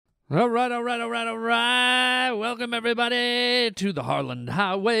All right. Welcome, everybody, to the Harlan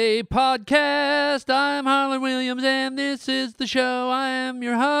Highway Podcast. I'm Harlan Williams, and this is the show. I am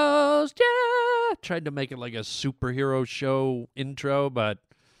your host. Yeah! Tried to make it like a superhero show intro, but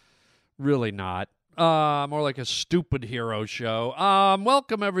really not. More like a stupid hero show.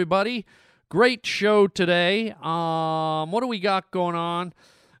 Welcome, everybody. Great show today. What do we got going on?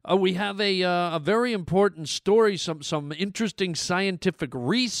 We have a very important story, some interesting scientific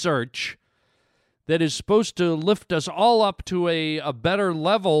research that is supposed to lift us all up to a better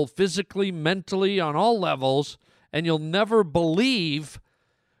level, physically, mentally, on all levels, and you'll never believe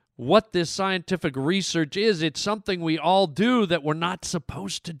what this scientific research is. It's something we all do that we're not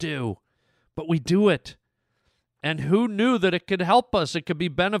supposed to do, but we do it. And who knew that it could help us? It could be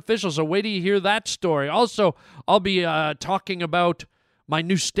beneficial, so wait till you hear that story. Also, I'll be talking about my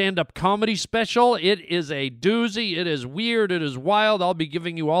new stand-up comedy special. It is a doozy. It is weird. It is wild. I'll be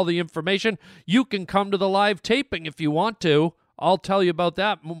giving you all the information. You can come to the live taping if you want to. I'll tell you about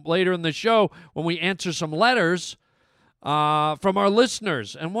that later in the show when we answer some letters from our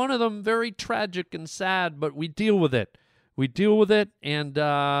listeners. And one of them very tragic and sad, but we deal with it. We deal with it, and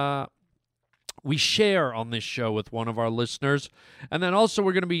we share on this show with one of our listeners. And then also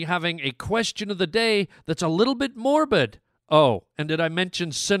we're going to be having a question of the day that's a little bit morbid. Oh, and did I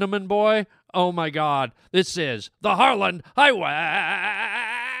mention Cinnamon Boy? Oh, my God. This is the Harlan Highway.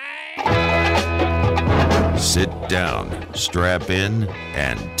 Sit down, strap in,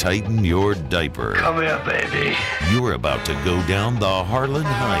 and tighten your diaper. Come here, baby. You're about to go down the Harlan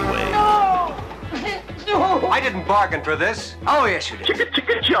Highway. No! I didn't bargain for this. Oh, yes, you did.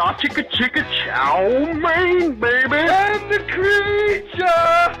 Chicka chow mein, baby. And the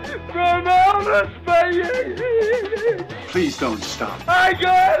creature from outer space. Please don't stop. I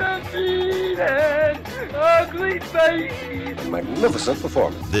got a mean and ugly face. Magnificent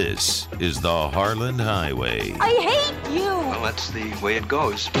performance. This is the Harlan Highway. I hate you! Well, that's the way it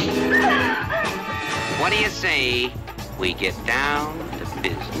goes. What do you say we get down to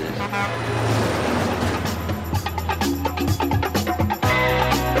business?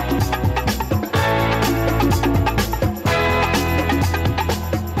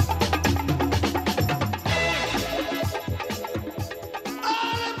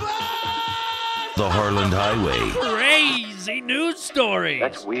 The Harlan Highway. Crazy news story.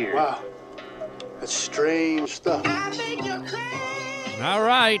 That's weird. Wow. That's strange stuff. All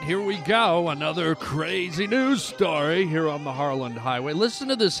right, here we go. Another crazy news story here on the Harlan Highway. Listen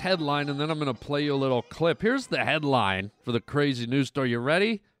to this headline, and then I'm going to play you a little clip. Here's the headline for the crazy news story. You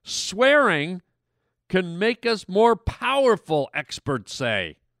ready? Swearing can make us more powerful, experts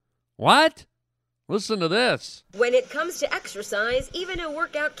say. What? Listen to this. When it comes to exercise, even a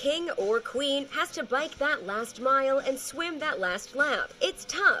workout king or queen has to bike that last mile and swim that last lap. It's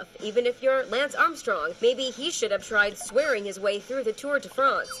tough, even if you're Lance Armstrong. Maybe he should have tried swearing his way through the Tour de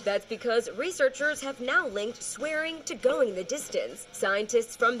France. That's because researchers have now linked swearing to going the distance.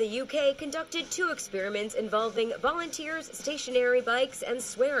 Scientists from the UK conducted 2 experiments involving volunteers, stationary bikes, and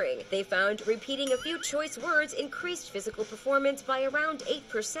swearing. They found repeating a few choice words increased physical performance by around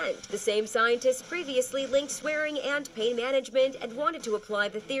 8%. The same scientists previously linked swearing and pain management and wanted to apply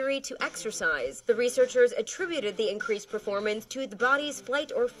the theory to exercise. The researchers attributed the increased performance to the body's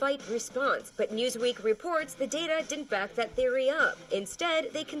flight or fight response, but Newsweek reports the data didn't back that theory up.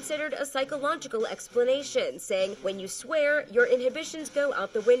 Instead, they considered a psychological explanation, saying when you swear, your inhibitions go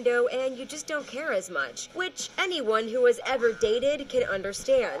out the window and you just don't care as much, which anyone who has ever dated can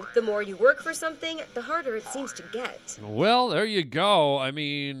understand. The more you work for something, the harder it seems to get. Well, there you go. I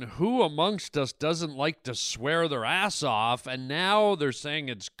mean, who amongst us doesn't like to swear their ass off, and now they're saying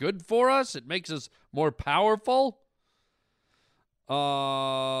it's good for us? It makes us more powerful?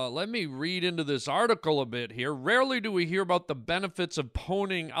 Let me read into this article a bit here. Rarely do we hear about the benefits of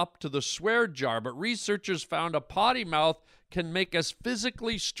ponying up to the swear jar, but researchers found a potty mouth can make us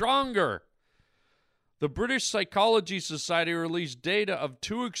physically stronger. The British Psychology Society released data of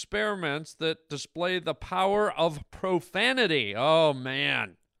 2 experiments that display the power of profanity. Oh,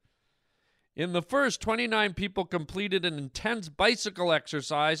 man. In the first, 29 people completed an intense bicycle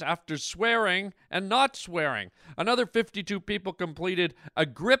exercise after swearing and not swearing. Another 52 people completed a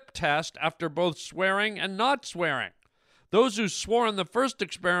grip test after both swearing and not swearing. Those who swore in the first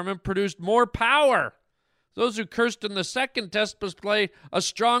experiment produced more power. Those who cursed in the second test displayed a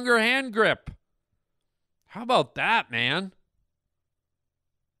stronger hand grip. How about that, man?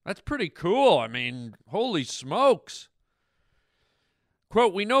 That's pretty cool. I mean, holy smokes.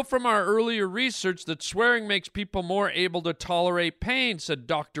 Quote, "We know from our earlier research that swearing makes people more able to tolerate pain," said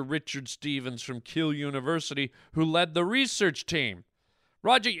Dr. Richard Stevens from Keele University, who led the research team.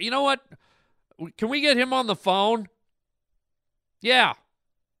 Roger, you know what? Can we get him on the phone? Yeah.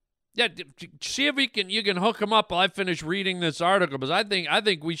 Yeah, see if you can hook him up while I finish reading this article, because I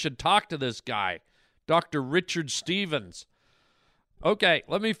think we should talk to this guy, Dr. Richard Stevens. Okay,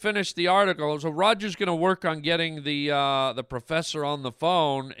 let me finish the article. So Roger's going to work on getting the professor on the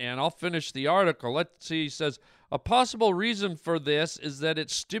phone, and I'll finish the article. Let's see. He says, a possible reason for this is that it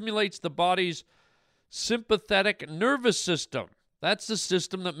stimulates the body's sympathetic nervous system. That's the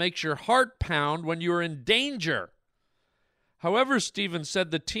system that makes your heart pound when you're in danger. However, Stevens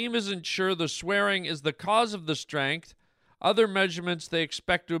said the team isn't sure the swearing is the cause of the strength. Other measurements they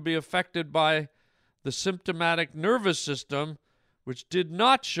expect to be affected by the sympathetic nervous system, which did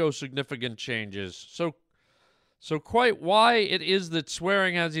not show significant changes. So quite why it is that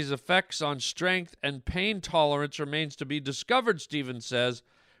swearing has these effects on strength and pain tolerance remains to be discovered, Stevens says.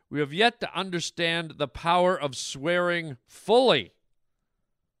 We have yet to understand the power of swearing fully.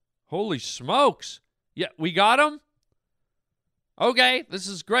 Holy smokes. Yeah, we got him? Okay, this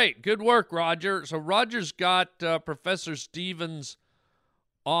is great. Good work, Roger. So Roger's got Professor Stevens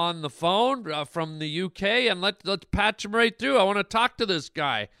on the phone from the UK, and let's patch him right through. I want to talk to this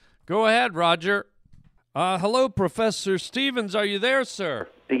guy. Go ahead, Roger. Hello, Professor Stevens. Are you there, sir?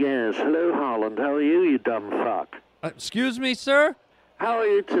 Yes. Hello, Harland. How are you dumb fuck? Excuse me, sir? How are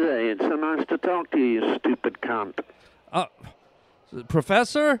you today? It's so nice to talk to you, you stupid cunt.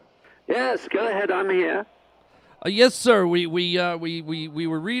 Professor? Yes, go ahead. I'm here. Yes, sir. We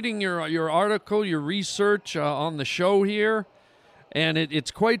were reading your article, your research on the show here, and it's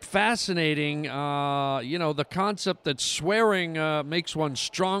quite fascinating. The concept that swearing makes one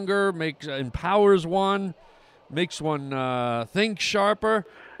stronger, empowers one, makes one think sharper.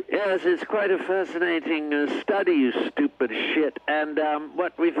 Yes, it's quite a fascinating study, you stupid shit. And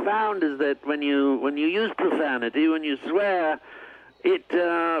what we found is that when you use profanity, when you swear, it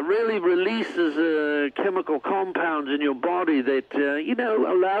really releases chemical compounds in your body that,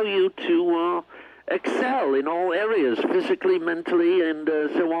 allow you to excel in all areas, physically, mentally, and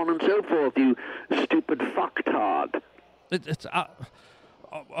so on and so forth, you stupid fucktard.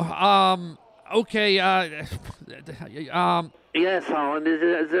 Okay, Yes, Holland,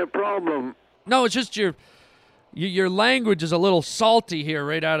 is there a problem? No, it's just your language is a little salty here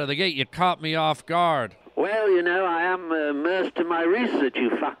right out of the gate. You caught me off guard. Well, I am immersed in my research,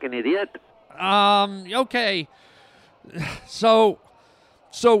 you fucking idiot. Okay. So,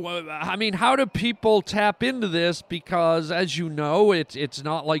 how do people tap into this? Because, as you know, it's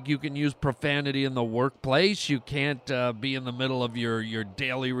not like you can use profanity in the workplace. You can't be in the middle of your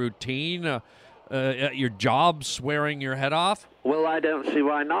daily routine, at your job, swearing your head off. Well, I don't see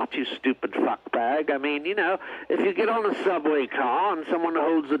why not, you stupid fuckbag. I mean, if you get on a subway car and someone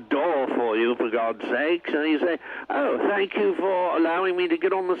holds the door for you, for God's sake, and you say, oh, thank you for allowing me to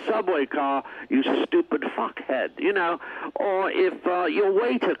get on the subway car, you stupid fuckhead, Or if your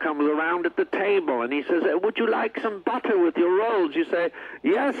waiter comes around at the table and he says, would you like some butter with your rolls? You say,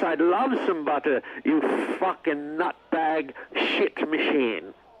 yes, I'd love some butter, you fucking nutbag shit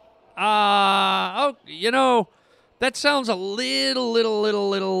machine. That sounds a little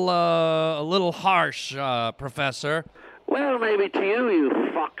harsh, Professor. Well, maybe to you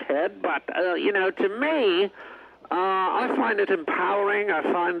fuckhead, but, to me, I find it empowering. I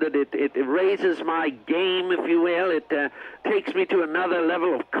find that it raises my game, if you will. It takes me to another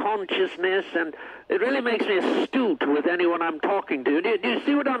level of consciousness, and it really makes me astute with anyone I'm talking to. Do you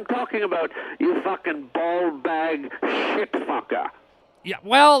see what I'm talking about, you fucking bald bag shit fucker? Yeah,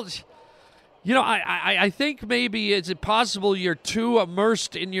 well, I think maybe is it possible you're too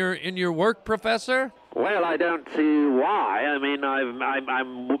immersed in your work, Professor? Well, I don't see why. I mean,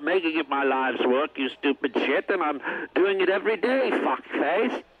 I'm making it my life's work, you stupid shit, and I'm doing it every day,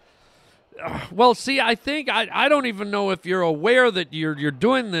 fuckface. Well, see, I think I don't even know if you're aware that you're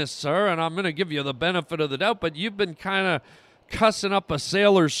doing this, sir, and I'm going to give you the benefit of the doubt, but you've been kind of cussing up a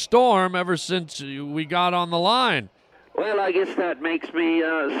sailor's storm ever since we got on the line. Well, I guess that makes me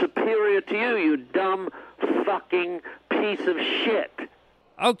superior to you dumb fucking piece of shit.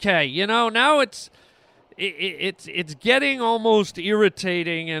 Okay, now it's getting almost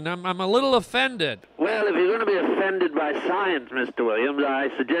irritating, and I'm a little offended. Well, if you're going to be offended by science, Mr. Williams, I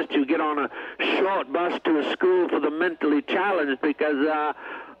suggest you get on a short bus to a school for the mentally challenged, because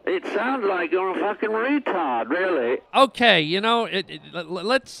it sounds like you're a fucking retard, really. Okay,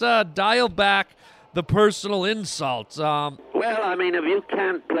 let's dial back the personal insults. Well, I mean, if you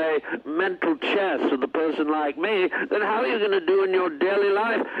can't play mental chess with a person like me, then how are you going to do in your daily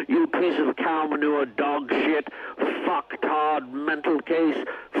life, you piece of cow manure, dog shit, fucktard, mental case,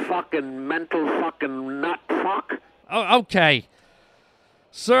 fucking mental fucking nut fuck? Oh, okay.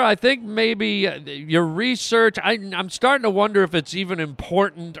 Sir, I think maybe your research, I'm starting to wonder if it's even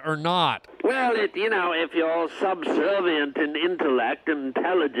important or not. Well, if you're subservient in intellect and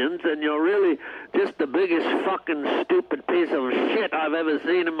intelligence and you're really just the biggest fucking stupid piece of shit I've ever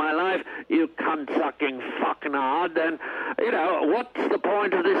seen in my life, you cunt-sucking fucknard, then, what's the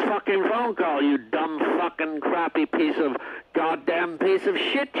point of this fucking phone call, you dumb fucking crappy goddamn piece of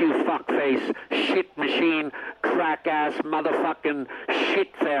shit, you fuckface, shit machine, crack-ass motherfucking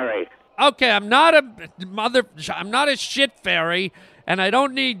shit fairy. Okay, I'm not a shit fairy, and I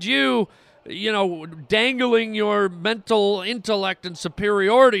don't need you, dangling your mental intellect and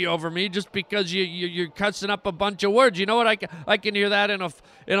superiority over me just because you're cussing up a bunch of words. You know what? I can hear that in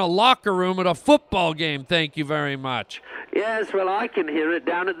a locker room at a football game. Thank you very much. Yes, well, I can hear it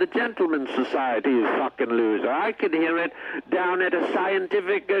down at the Gentlemen's Society, you fucking loser. I can hear it down at a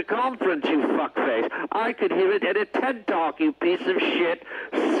scientific conference, you fuckface. I could hear it at a TED Talk, you piece of shit,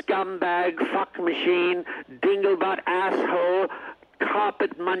 scumbag, fuck machine, dinglebutt asshole,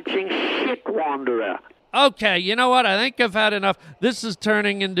 carpet-munching shit wanderer. Okay, you know what? I think I've had enough. This is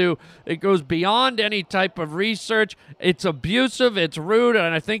turning into, it goes beyond any type of research. It's abusive, it's rude,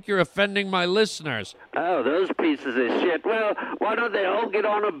 and I think you're offending my listeners. Oh, those pieces of shit. Well, why don't they all get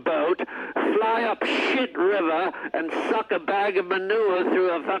on a boat, fly up Shit River, and suck a bag of manure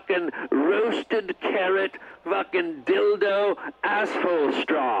through a fucking roasted carrot, fucking dildo asshole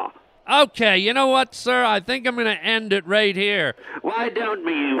straw? Okay, you know what, sir? I think I'm going to end it right here. Why don't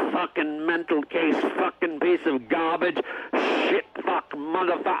we, you fucking mental case fucking piece of garbage, shit fuck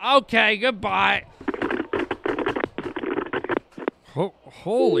motherfucker? Okay, goodbye.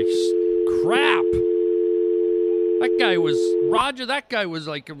 Holy crap. That guy was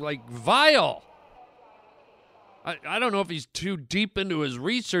like vile. I don't know if he's too deep into his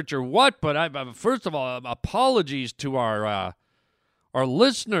research or what, but first of all, apologies to our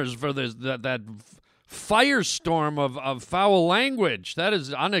listeners for that firestorm of foul language. That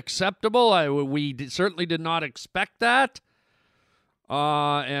is unacceptable. We certainly did not expect that.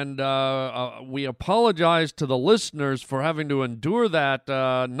 And we apologize to the listeners for having to endure that.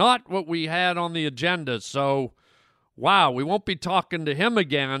 Not what we had on the agenda. So, wow, we won't be talking to him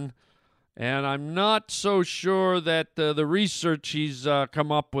again. And I'm not so sure that the research he's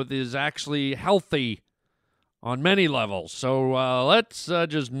come up with is actually healthy on many levels. So let's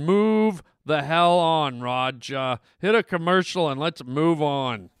just move the hell on, Raj. Hit a commercial and let's move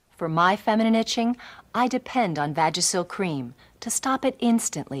on. For my feminine itching, I depend on Vagisil Cream to stop it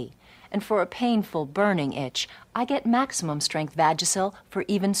instantly. And for a painful, burning itch, I get Maximum Strength Vagisil for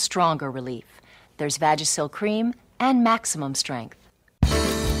even stronger relief. There's Vagisil Cream and Maximum Strength.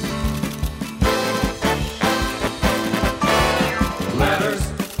 Letters,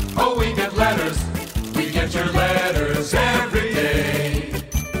 oh, we get letters. We get your letters every day.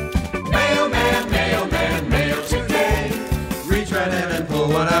 Mailman, mailman, mail today. Reach right in and pull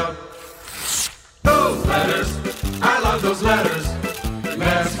one out. Those letters, I love those letters.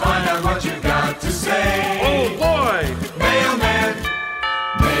 Let's find out what you got to say. Oh boy! Mailman,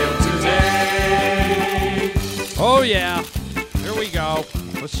 mail today. Oh yeah, here we go.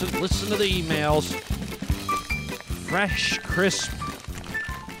 Listen to the emails. Fresh, crisp,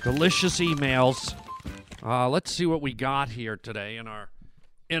 delicious emails. Let's see what we got here today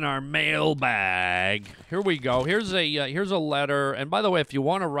in our mailbag. Here we go. Here's a letter. And by the way, if you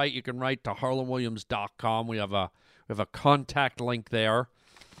want to write, you can write to harlanwilliams.com. We have a contact link there.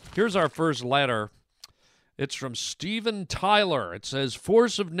 Here's our first letter. It's from Steven Tyler. It says,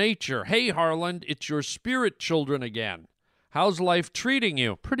 Force of Nature. Hey, Harlan, it's your spirit children again. How's life treating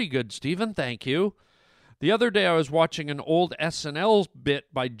you? Pretty good, Steven. Thank you. The other day I was watching an old SNL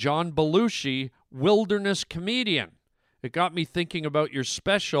bit by John Belushi, Wilderness Comedian. It got me thinking about your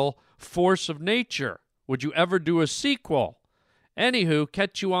special, Force of Nature. Would you ever do a sequel? Anywho,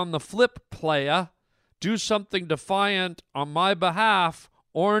 catch you on the flip, playa. Do something defiant on my behalf,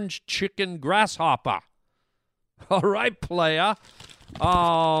 Orange Chicken Grasshopper. All right, playa.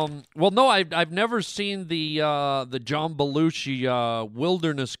 Well, no, I've never seen the John Belushi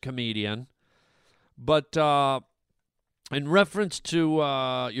Wilderness Comedian, but in reference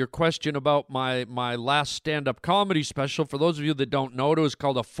to your question about my last stand-up comedy special, for those of you that don't know, it was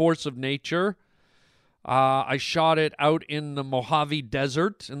called A Force of Nature. I shot it out in the Mojave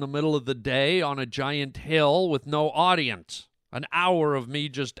Desert in the middle of the day on a giant hill with no audience. An hour of me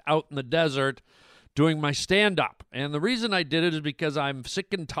just out in the desert doing my stand-up. And the reason I did it is because I'm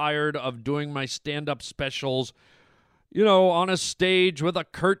sick and tired of doing my stand-up specials, on a stage with a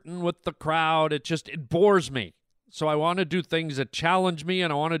curtain with the crowd. It bores me. So I want to do things that challenge me,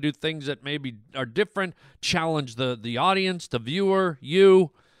 and I want to do things that maybe are different, challenge the audience, the viewer,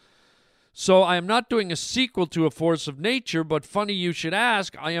 you. So I am not doing a sequel to A Force of Nature, but funny you should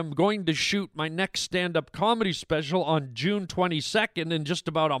ask, I am going to shoot my next stand-up comedy special on June 22nd in just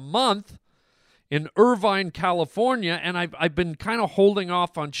about a month in Irvine, California, and I've been kind of holding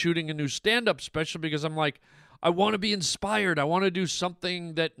off on shooting a new stand-up special because I'm like, I want to be inspired. I want to do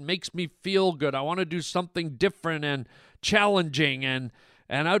something that makes me feel good. I want to do something different and challenging and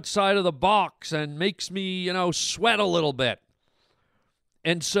outside of the box and makes me, sweat a little bit.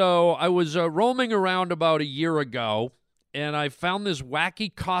 And so I was roaming around about a year ago, and I found this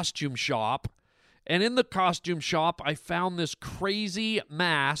wacky costume shop. And in the costume shop, I found this crazy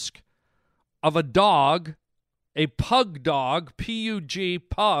mask of a dog, a pug dog, P-U-G,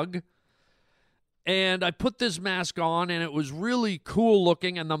 pug. And I put this mask on, and it was really cool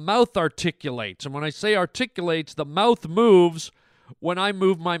looking, and the mouth articulates. And when I say articulates, the mouth moves when I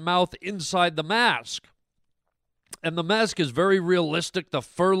move my mouth inside the mask. And the mask is very realistic. The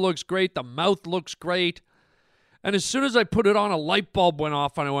fur looks great. The mouth looks great. And as soon as I put it on, a light bulb went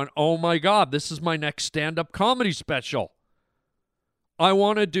off, and I went, oh, my God, this is my next stand-up comedy special. I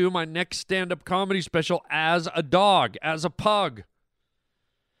want to do my next stand-up comedy special as a dog, as a pug.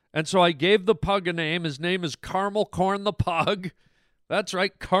 And so I gave the pug a name. His name is Caramel Corn the Pug. That's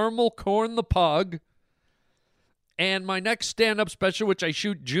right, Caramel Corn the Pug. And my next stand-up special, which I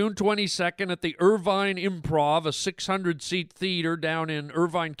shoot June 22nd at the Irvine Improv, a 600-seat theater down in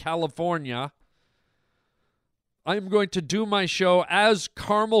Irvine, California, I'm going to do my show as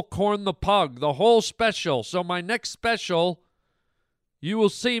Caramel Corn the Pug, the whole special. So my next special you will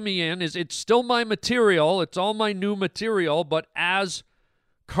see me in it's still my material. It's all my new material, but as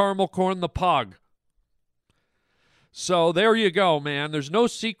Caramel Corn the Pug. So there you go, man. There's no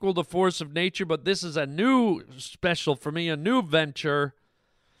sequel to Force of Nature, but this is a new special for me, a new venture.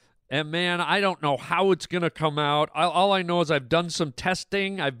 And, man, I don't know how it's going to come out. All I know is I've done some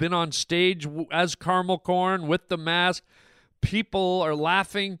testing. I've been on stage as Caramel Corn with the mask. People are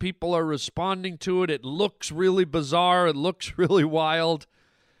laughing. People are responding to it. It looks really bizarre. It looks really wild.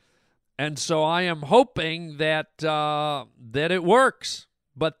 And so I am hoping that it works.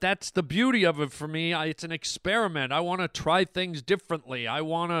 But that's the beauty of it for me. It's an experiment. I want to try things differently. I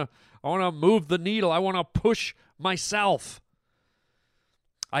want to move the needle. I want to push myself.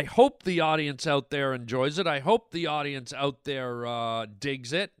 I hope the audience out there enjoys it. I hope the audience out there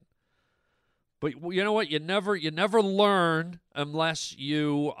digs it. But you know what? You never learn unless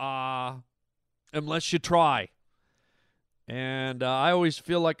you try. And I always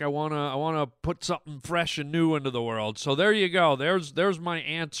feel like I wanna put something fresh and new into the world. So there you go. There's my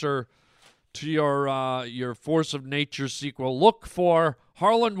answer to your Force of Nature sequel. Look for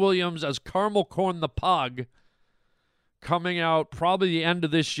Harland Williams as Caramel Corn the Pug, coming out probably the end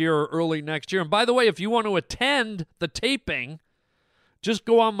of this year or early next year. And by the way, if you want to attend the taping, just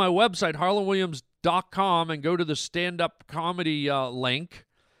go on my website, harlandwilliams.com, and go to the stand-up comedy link.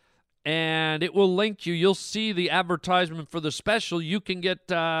 And it will link you. You'll see the advertisement for the special. You can get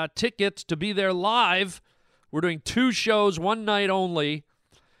tickets to be there live. We're doing 2 shows, one night only,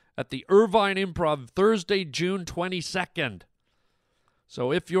 at the Irvine Improv, Thursday, June 22nd.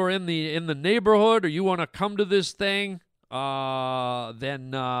 So if you're in the neighborhood or you want to come to this thing,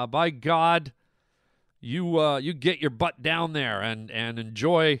 then by God, you get your butt down there and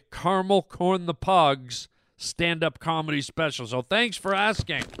enjoy Caramel Corn the Pug's stand-up comedy special. So thanks for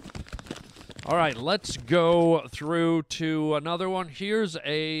asking. All right, let's go through to another one. Here's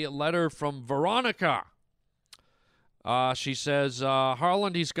a letter from Veronica. She says,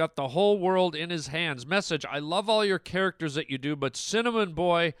 Harland, he's got the whole world in his hands. Message, I love all your characters that you do, but Cinnamon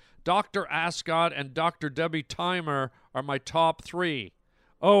Boy, Dr. Ascot, and Dr. Debbie Timer are my top 3.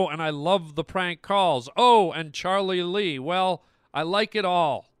 Oh, and I love the prank calls. Oh, and Charlie Lee. Well, I like it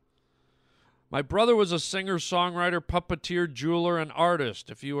all. My brother was a singer, songwriter, puppeteer, jeweler, and artist.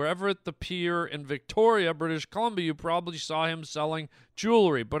 If you were ever at the pier in Victoria, British Columbia, you probably saw him selling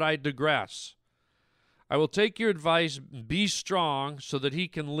jewelry, but I digress. I will take your advice, be strong, so that he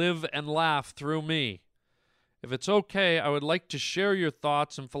can live and laugh through me. If it's okay, I would like to share your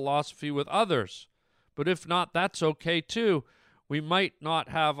thoughts and philosophy with others. But if not, that's okay too. We might not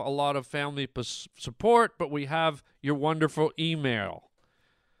have a lot of family support, but we have your wonderful email.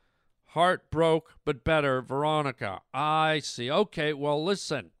 Heart broke, but better, Veronica. I see. Okay, well,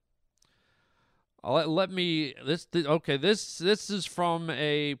 listen. This is from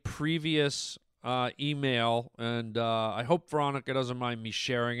a previous email, and I hope Veronica doesn't mind me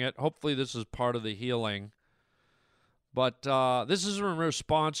sharing it. Hopefully this is part of the healing. But this is in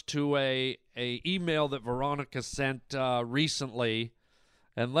response to a email that Veronica sent recently.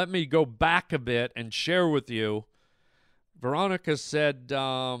 And let me go back a bit and share with you. Veronica said,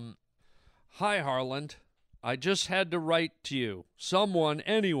 Hi, Harland. I just had to write to you. Someone,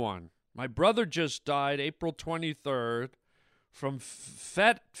 anyone. My brother just died April 23rd from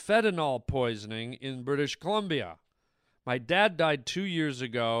fentanyl poisoning in British Columbia. My dad died 2 years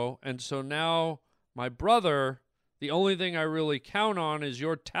ago, and so now my brother, the only thing I really count on is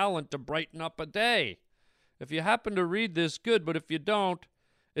your talent to brighten up a day. If you happen to read this, good, but if you don't,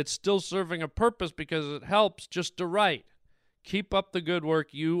 it's still serving a purpose because it helps just to write. Keep up the good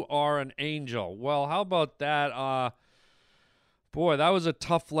work. You are an angel. Well, how about that? Boy, that was a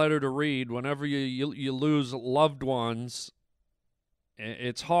tough letter to read. Whenever you lose loved ones,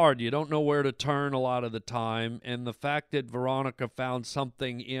 it's hard. You don't know where to turn a lot of the time. And the fact that Veronica found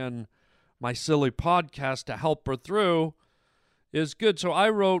something in my silly podcast to help her through is good. So I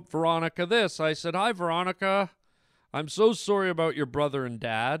wrote Veronica this. I said, Hi, Veronica. I'm so sorry about your brother and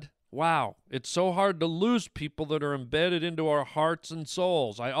dad. Wow, it's so hard to lose people that are embedded into our hearts and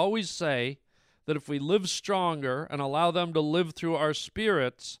souls. I always say that if we live stronger and allow them to live through our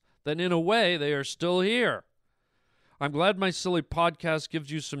spirits, then in a way they are still here. I'm glad my silly podcast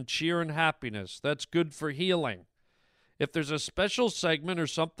gives you some cheer and happiness. That's good for healing. If there's a special segment or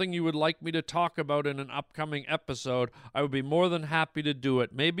something you would like me to talk about in an upcoming episode, I would be more than happy to do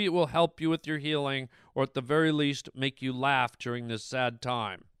it. Maybe it will help you with your healing, or at the very least, make you laugh during this sad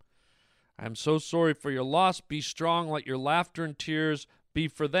time. I am so sorry for your loss. Be strong. Let your laughter and tears be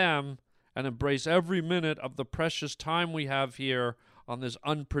for them, and embrace every minute of the precious time we have here on this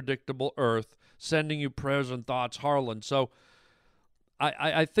unpredictable earth. Sending you prayers and thoughts, Harland. So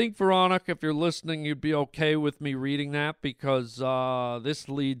I think, Veronica, if you're listening, you'd be okay with me reading that, because this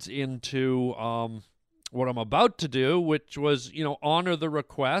leads into what I'm about to do, which was, honor the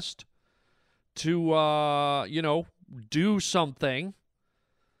request to, do something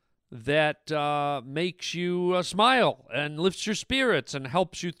that makes you smile and lifts your spirits and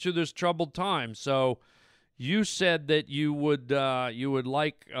helps you through this troubled time. So you said that you would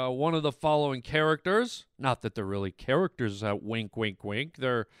like one of the following characters. Not that they're really characters. Wink, wink, wink.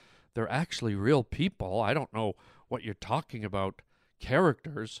 They're actually real people. I don't know what you're talking about,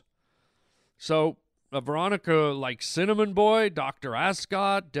 characters. So Veronica likes Cinnamon Boy, Dr.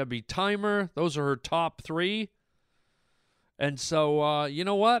 Ascot, Debbie Timer. Those are her top three. And so you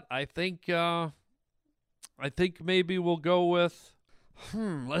know what? I think maybe we'll go with.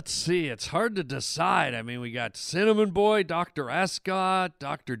 Let's see. It's hard to decide. I mean, we got Cinnamon Boy, Dr. Ascot,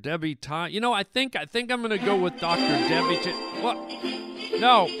 Dr. Debbie Time. I think I'm going to go with Dr. Debbie. What?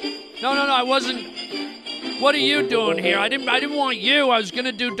 No, I wasn't. What are you doing here? I didn't want you. I was going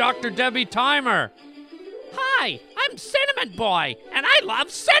to do Dr. Debbie Timer. Hi, I'm Cinnamon Boy, and I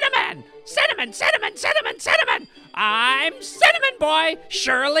love cinnamon. Cinnamon, cinnamon, cinnamon, cinnamon. I'm Cinnamon Boy.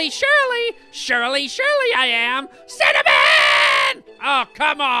 Surely, surely, surely, surely I am. Cinnamon! Oh,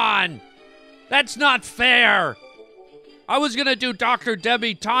 come on. That's not fair. I was going to do Dr.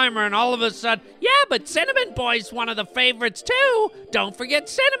 Debbie Timer, and all of a sudden, yeah, but Cinnamon Boy's one of the favorites, too. Don't forget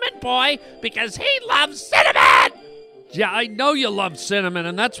Cinnamon Boy, because he loves cinnamon. Yeah, I know you love cinnamon,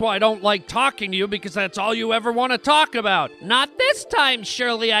 and that's why I don't like talking to you, because that's all you ever want to talk about. Not this time,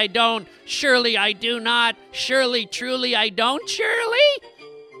 surely I don't. Surely I do not. Surely, truly I don't, surely?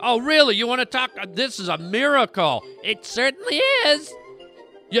 Oh, really? You want to talk? This is a miracle. It certainly is.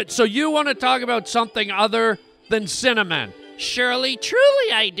 Yeah, so you want to talk about something other than cinnamon? Surely,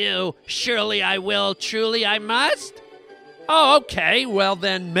 truly I do. Surely I will. Truly I must. Oh, okay. Well,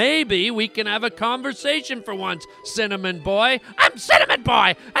 then maybe we can have a conversation for once, Cinnamon Boy. I'm Cinnamon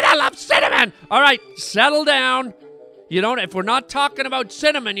Boy, and I love cinnamon. All right, settle down. If we're not talking about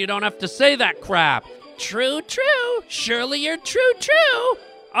cinnamon, you don't have to say that crap. True, true. Surely you're true, true.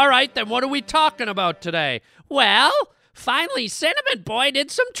 All right, then what are we talking about today? Well, finally, Cinnamon Boy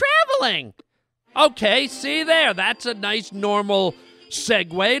did some traveling. Okay, see there. That's a nice, normal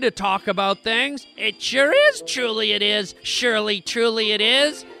segue to talk about things. It sure is. Truly it is. Surely, truly it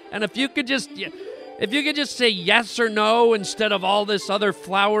is. And if you could just say yes or no instead of all this other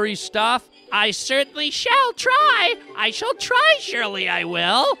flowery stuff, I certainly shall try. I shall try. Surely I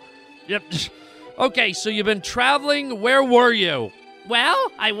will. Yep. Okay, so you've been traveling. Where were you?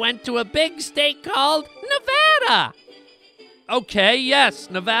 Well, I went to a big state called Nevada. Okay, yes,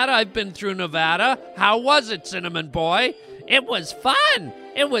 Nevada. I've been through Nevada. How was it, Cinnamon Boy? It was fun.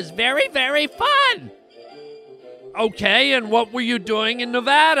 It was very, very fun. Okay, and what were you doing in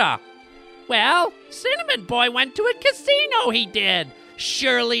Nevada? Well, Cinnamon Boy went to a casino, he did.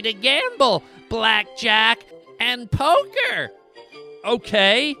 Surely to gamble, blackjack, and poker.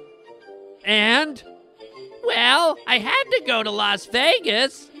 Okay. And? Well, I had to go to Las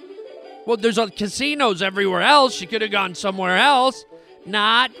Vegas. Well, there's casinos everywhere else. You could have gone somewhere else.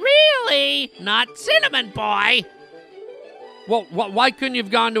 Not really. Not Cinnamon Boy. Well, why couldn't you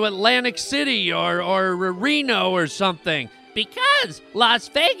have gone to Atlantic City or Reno or something? Because Las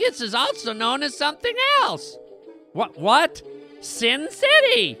Vegas is also known as something else. What? Sin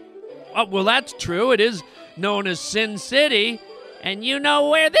City. Oh, well, that's true. It is known as Sin City. And you know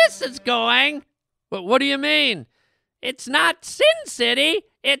where this is going. What do you mean? It's not Sin City.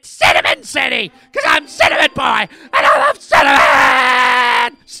 It's Cinnamon City. Because I'm Cinnamon Boy. And I love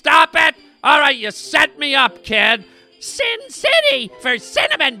cinnamon. Stop it. All right, you set me up, kid. Sin City for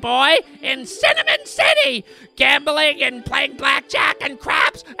Cinnamon Boy in Cinnamon City. Gambling and playing blackjack and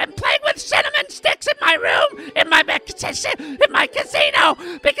craps and playing with cinnamon sticks in my room, in my casino,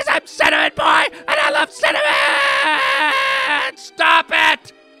 because I'm Cinnamon Boy and I love cinnamon. Stop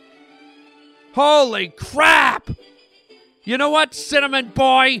it. Holy crap. You know what, Cinnamon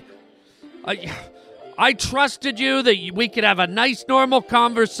Boy? I trusted you that we could have a nice, normal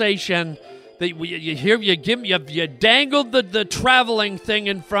conversation. You dangled the traveling thing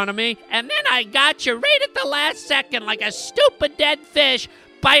in front of me, and then I got you right at the last second like a stupid dead fish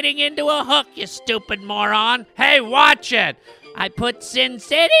biting into a hook, you stupid moron. Hey, watch it. I put Sin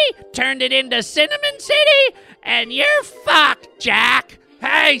City, turned it into Cinnamon City, and you're fucked, Jack.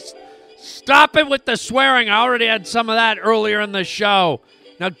 Hey, stop it with the swearing. I already had some of that earlier in the show.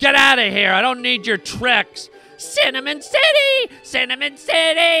 Now get out of here. I don't need your tricks. Cinnamon City! Cinnamon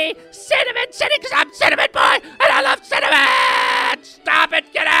City! Cinnamon City, because I'm Cinnamon Boy, and I love cinnamon! Stop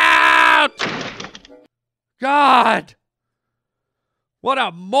it! Get out! God! What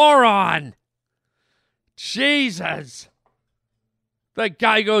a moron! Jesus! The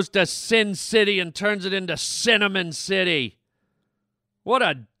guy goes to Sin City and turns it into Cinnamon City. What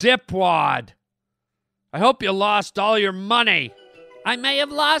a dipwad. I hope you lost all your money. I may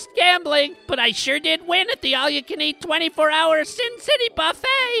have lost gambling, but I sure did win at the all-you-can-eat 24-hour Sin City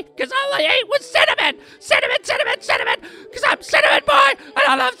buffet, because all I ate was cinnamon! Cinnamon, cinnamon, cinnamon! Because I'm Cinnamon Boy, and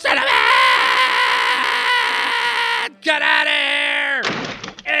I love cinnamon! Get out of here!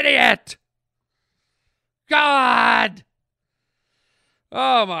 Idiot! God!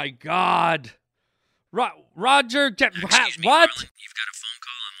 Oh, my God. Roger, what? Excuse me, Harlan, you've got a phone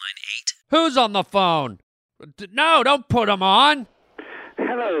call on line 8. Who's on the phone? No, don't put him on.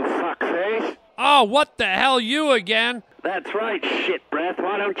 Hello, fuckface. Oh, what the hell, you again? That's right, shit breath.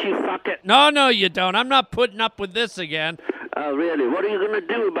 Why don't you fuck it? No, you don't. I'm not putting up with this again. Oh, really? What are you going to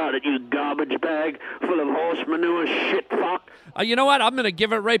do about it, you garbage bag full of horse manure shit fuck? You know what? I'm going to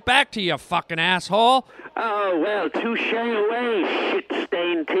give it right back to you, fucking asshole. Oh, well, touche away,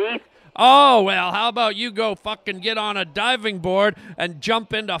 shit-stained teeth. Oh, well, how about you go fucking get on a diving board and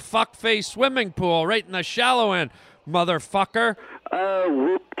jump into fuckface swimming pool right in the shallow end, motherfucker. Oh,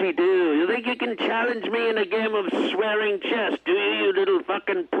 whoop-de-doo. You think you can challenge me in a game of swearing chess, do you little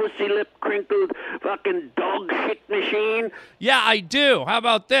fucking pussy-lip-crinkled fucking dog shit machine? Yeah, I do. How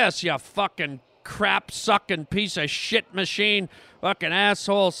about this, you fucking crap-sucking piece of shit machine, fucking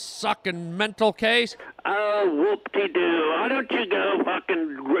asshole-sucking mental case? Oh, whoop-de-doo. Why don't you go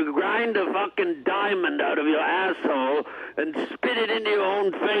fucking grind a fucking diamond out of your asshole and spit it into your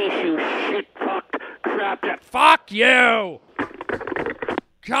own face, you shit-fucked crap. Fuck you!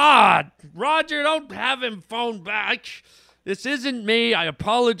 God, Roger, don't have him phone back. This isn't me. I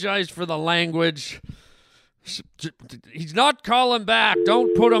apologize for the language. He's not calling back.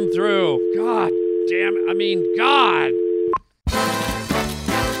 Don't put him through. God damn it. I mean, God.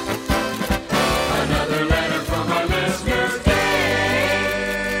 Another letter from our listener, Dave.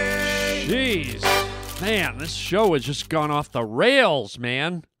 Jeez. Man, this show has just gone off the rails,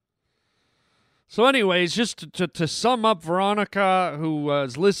 man. So anyways, just to sum up, Veronica, who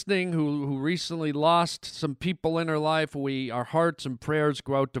is listening, who recently lost some people in her life, our hearts and prayers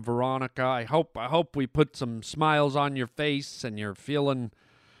go out to Veronica. I hope we put some smiles on your face and you're feeling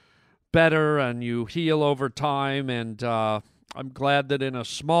better and you heal over time. And I'm glad that in a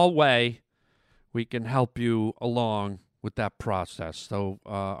small way we can help you along with that process. So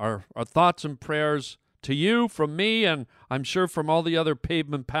our thoughts and prayers to you from me, and I'm sure from all the other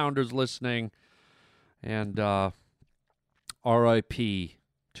pavement pounders listening. And R.I.P.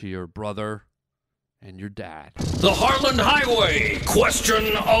 to your brother and your dad. The Harlan Highway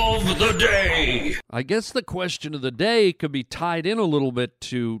question of the day. I guess the question of the day could be tied in a little bit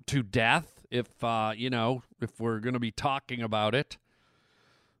to death, if we're going to be talking about it.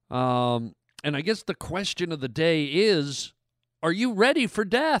 And I guess the question of the day is, are you ready for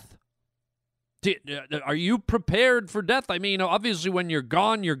death? Are you prepared for death? I mean, obviously when you're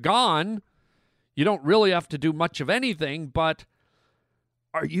gone, you're gone. You don't really have to do much of anything, but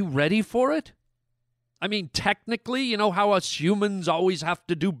are you ready for it? I mean, technically, you know how us humans always have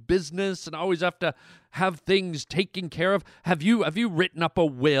to do business and always have to have things taken care of. Have you written up a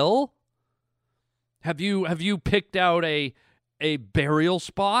will? Have you picked out a burial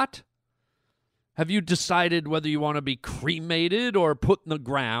spot? Have you decided whether you want to be cremated or put in the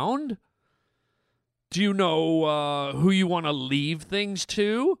ground? Do you know who you want to leave things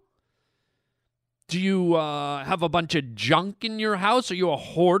to? Do you have a bunch of junk in your house? Are you a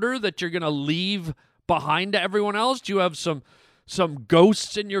hoarder that you're going to leave behind to everyone else? Do you have some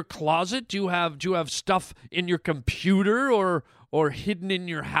ghosts in your closet? Do you have stuff in your computer or hidden in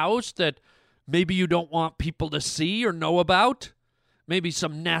your house that maybe you don't want people to see or know about? Maybe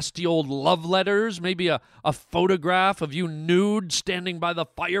some nasty old love letters, maybe a photograph of you nude standing by the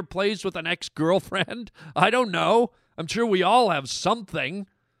fireplace with an ex-girlfriend. I don't know. I'm sure we all have something.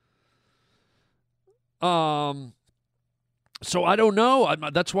 So I don't know.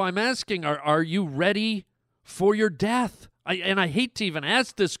 That's why I'm asking, are you ready for your death? I hate to even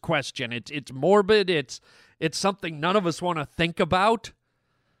ask this question. It's morbid. It's something none of us want to think about.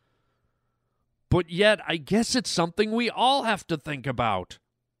 But yet, I guess it's something we all have to think about.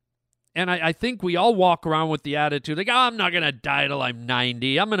 And I think we all walk around with the attitude, like, I'm not going to die till I'm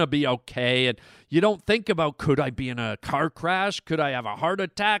 90. I'm going to be okay. And you don't think about, could I be in a car crash? Could I have a heart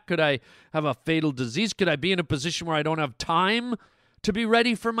attack? Could I have a fatal disease? Could I be in a position where I don't have time to be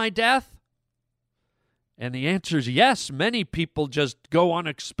ready for my death? And the answer is yes. Many people just go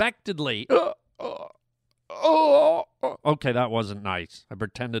unexpectedly. Okay, that wasn't nice. I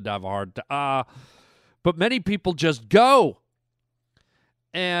pretended to have a hard time. But many people just go.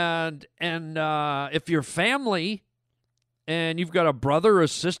 And if you're family and you've got a brother, a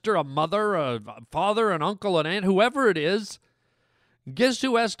sister, a mother, a father, an uncle, an aunt, whoever it is, guess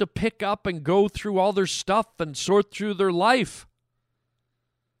who has to pick up and go through all their stuff and sort through their life?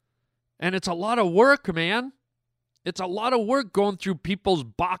 And it's a lot of work, man. It's a lot of work going through people's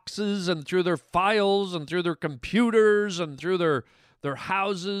boxes and through their files and through their computers and through their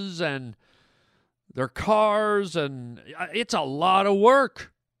houses and their cars, and it's a lot of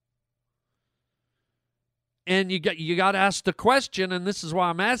work. And you got to ask the question, and this is why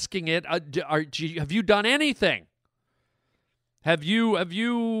I'm asking it: have you done anything? Have you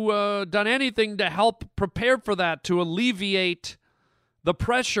done anything to help prepare for that, to alleviate the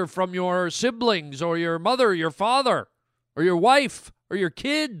pressure from your siblings or your mother, your father, or your wife, or your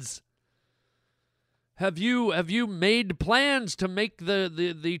kids? Have you made plans to make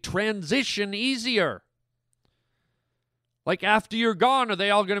the transition easier? Like after you're gone, are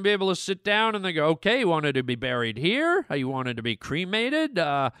they all going to be able to sit down and they go, okay, you wanted to be buried here? You wanted to be cremated?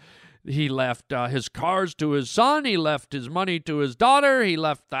 He left his cars to his son. He left his money to his daughter. He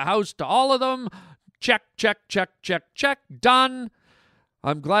left the house to all of them. Check, check, check, check, check. Done.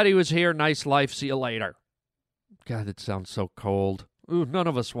 I'm glad he was here. Nice life. See you later. God, it sounds so cold. Ooh, none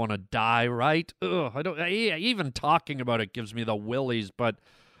of us want to die, right? Ugh, even talking about it gives me the willies, but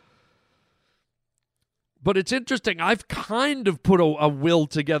it's interesting. I've kind of put a will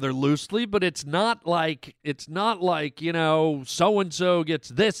together loosely, but it's not like, you know, so-and-so gets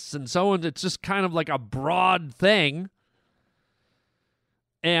this and so-and-so. It's just kind of like a broad thing.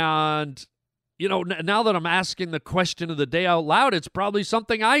 And, you know, now that I'm asking the question of the day out loud, it's probably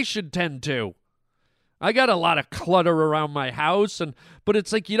something I should tend to. I got a lot of clutter around my house, but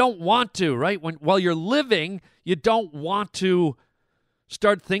it's like you don't want to, right? While you're living, you don't want to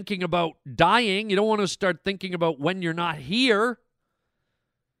start thinking about dying. You don't want to start thinking about when you're not here.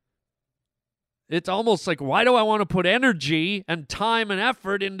 It's almost like, why do I want to put energy and time and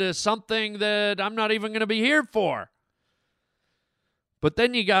effort into something that I'm not even going to be here for? But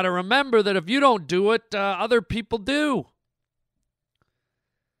then you got to remember that if you don't do it, other people do.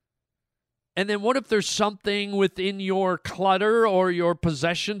 And then what if there's something within your clutter or your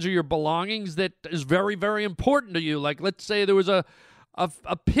possessions or your belongings that is very, very important to you? Like, let's say there was a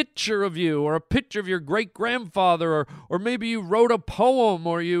picture of you or a picture of your great-grandfather, or maybe you wrote a poem,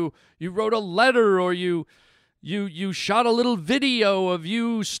 or you wrote a letter, or you shot a little video of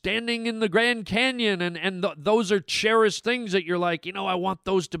you standing in the Grand Canyon, and those are cherished things that you're like, you know, I want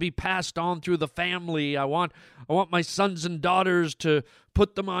those to be passed on through the family. I want my sons and daughters to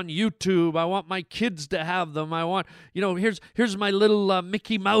put them on YouTube. I want my kids to have them. I want, you know, here's my little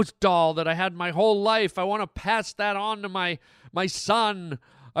Mickey Mouse doll that I had my whole life. I want to pass that on to my son.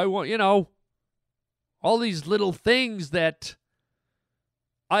 I want, you know, all these little things that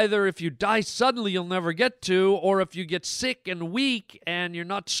either if you die suddenly you'll never get to, or if you get sick and weak and you're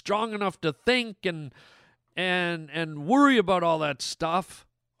not strong enough to think and worry about all that stuff.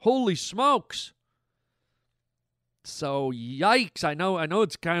 Holy smokes. So, yikes. I know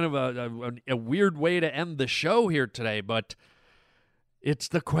it's kind of a weird way to end the show here today, but it's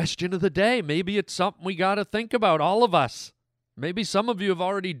the question of the day. Maybe it's something we got to think about, all of us. Maybe some of you have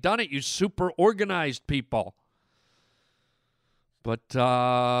already done it, you super organized people. But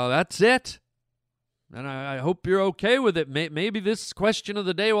that's it. And I hope you're okay with it. Maybe this question of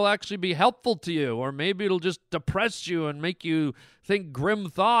the day will actually be helpful to you, or maybe it'll just depress you and make you think grim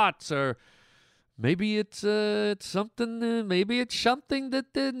thoughts, or maybe it's something. Maybe it's something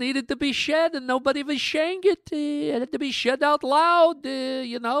that needed to be shed and nobody was saying it. It had to be shed out loud.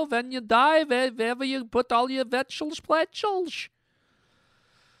 When you die, wherever you put all your vegetables.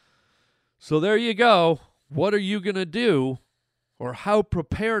 So there you go. What are you gonna do, or how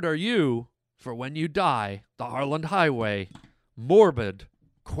prepared are you for when you die? The Harland Highway morbid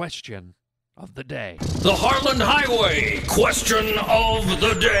question of the day. The Harland Highway question of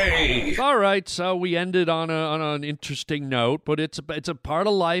the day. All right, so we ended on an interesting note, but it's a part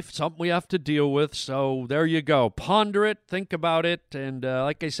of life, something we have to deal with. So there you go. Ponder it, think about it, and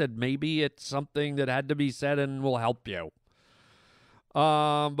like I said, maybe it's something that had to be said and will help you.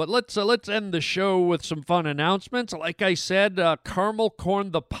 But let's end the show with some fun announcements. Like I said, Caramel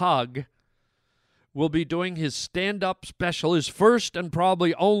Corn the Pug will be doing his stand-up special, his first and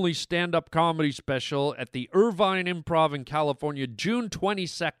probably only stand-up comedy special at the Irvine Improv in California, June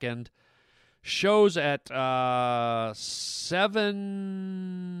 22nd. Shows at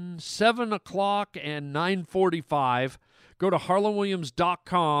 7 o'clock and 9:45. Go to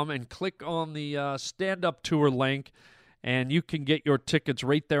harlandwilliams.com and click on the stand-up tour link, and you can get your tickets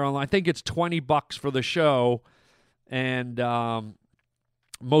right there online. I think it's $20 for the show, and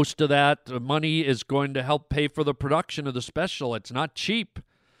most of that money is going to help pay for the production of the special. It's not cheap.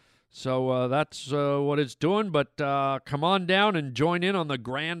 So that's what it's doing. But come on down and join in on the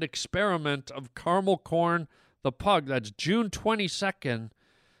grand experiment of Caramel Corn the Pug. That's June 22nd,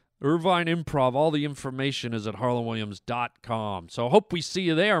 Irvine Improv. All the information is at harlandwilliams.com. So hope we see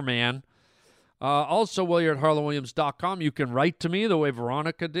you there, man. Also, while you're at harlandwilliams.com, you can write to me the way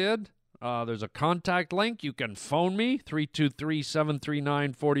Veronica did. There's a contact link. You can phone me,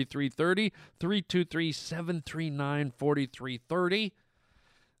 323-739-4330, 323-739-4330.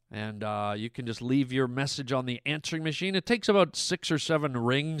 And you can just leave your message on the answering machine. It takes about 6 or 7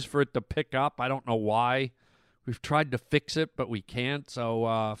 rings for it to pick up. I don't know why. We've tried to fix it, but we can't.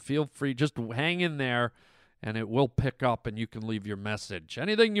 So feel free. Just hang in there, and it will pick up, and you can leave your message.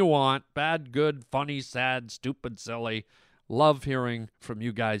 Anything you want, bad, good, funny, sad, stupid, silly. Love hearing from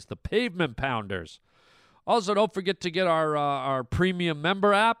you guys, the Pavement Pounders. Also, don't forget to get our premium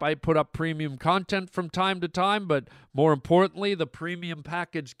member app. I put up premium content from time to time, but more importantly, the premium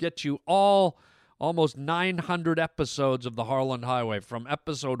package gets you almost 900 episodes of the Harland Highway, from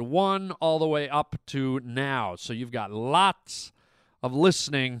episode 1 all the way up to now. So you've got lots of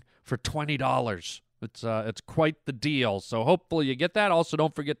listening for $20. It's quite the deal. So hopefully you get that. Also,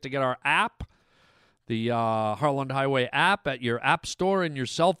 don't forget to get our app, the Harland Highway app, at your app store in your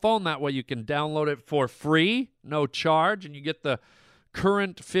cell phone. That way you can download it for free, no charge, and you get the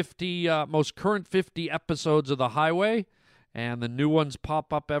most current 50 episodes of the Highway, and the new ones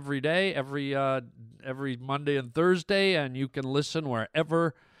pop up every day, every Monday and Thursday, and you can listen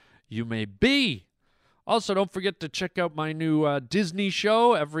wherever you may be. Also, don't forget to check out my new Disney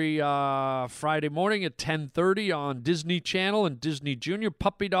show every Friday morning at 10:30 on Disney Channel and Disney Junior.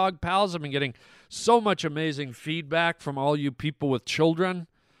 Puppy Dog Pals. I've been getting so much amazing feedback from all you people with children.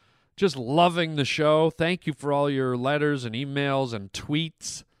 Just loving the show. Thank you for all your letters and emails and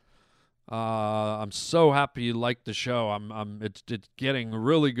tweets. I'm so happy you like the show. It's getting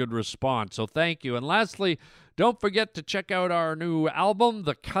really good response. So thank you. And lastly, don't forget to check out our new album,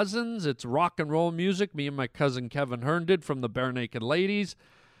 The Cousins. It's rock and roll music me and my cousin Kevin Hearn did from the Bare Naked Ladies.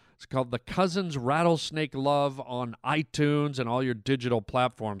 It's called The Cousins Rattlesnake Love on iTunes and all your digital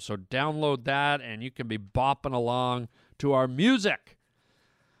platforms. So download that and you can be bopping along to our music.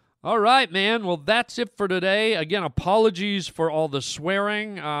 All right, man. Well, that's it for today. Again, apologies for all the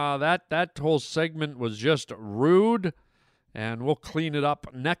swearing. That whole segment was just rude, and we'll clean it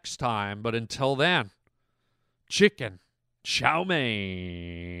up next time. But until then, chicken chow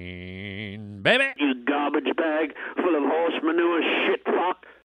mein, baby. You garbage bag full of horse manure shit fuck.